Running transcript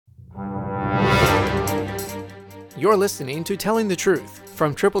You're listening to Telling the Truth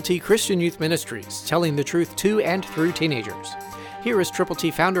from Triple T Christian Youth Ministries, telling the truth to and through teenagers. Here is Triple T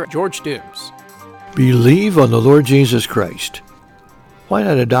founder George Dooms. Believe on the Lord Jesus Christ. Why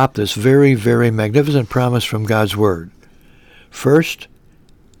not adopt this very, very magnificent promise from God's Word? First,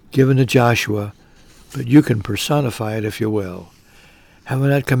 given to Joshua, but you can personify it if you will. Have I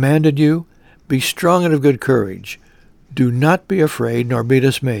not commanded you? Be strong and of good courage. Do not be afraid nor be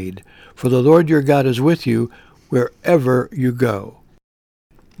dismayed, for the Lord your God is with you wherever you go.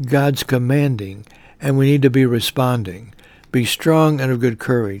 God's commanding, and we need to be responding. Be strong and of good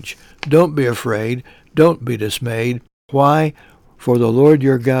courage. Don't be afraid. Don't be dismayed. Why? For the Lord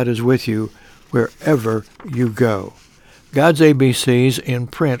your God is with you wherever you go. God's ABCs in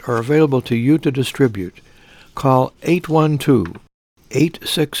print are available to you to distribute. Call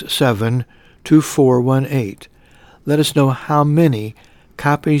 812-867-2418. Let us know how many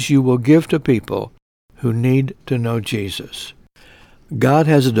copies you will give to people who need to know Jesus. God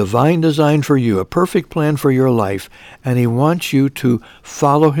has a divine design for you, a perfect plan for your life, and He wants you to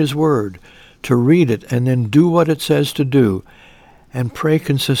follow His Word, to read it and then do what it says to do, and pray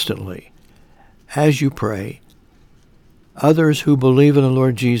consistently. As you pray, others who believe in the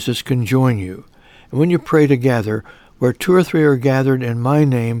Lord Jesus can join you. And when you pray together, where 2 or 3 are gathered in my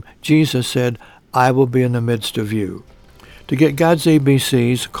name, Jesus said, I will be in the midst of you. To get God's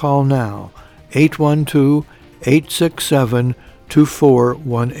ABCs, call now,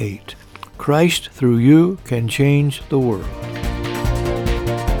 812-867-2418. Christ through you can change the world.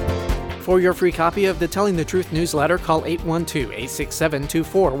 For your free copy of the Telling the Truth newsletter, call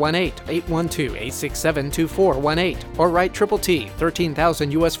 812-867-2418, 812-867-2418, or write Triple T,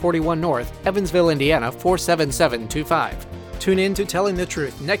 13,000 U.S. 41 North, Evansville, Indiana, 47725. Tune in to Telling the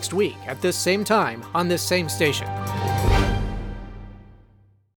Truth next week at this same time on this same station.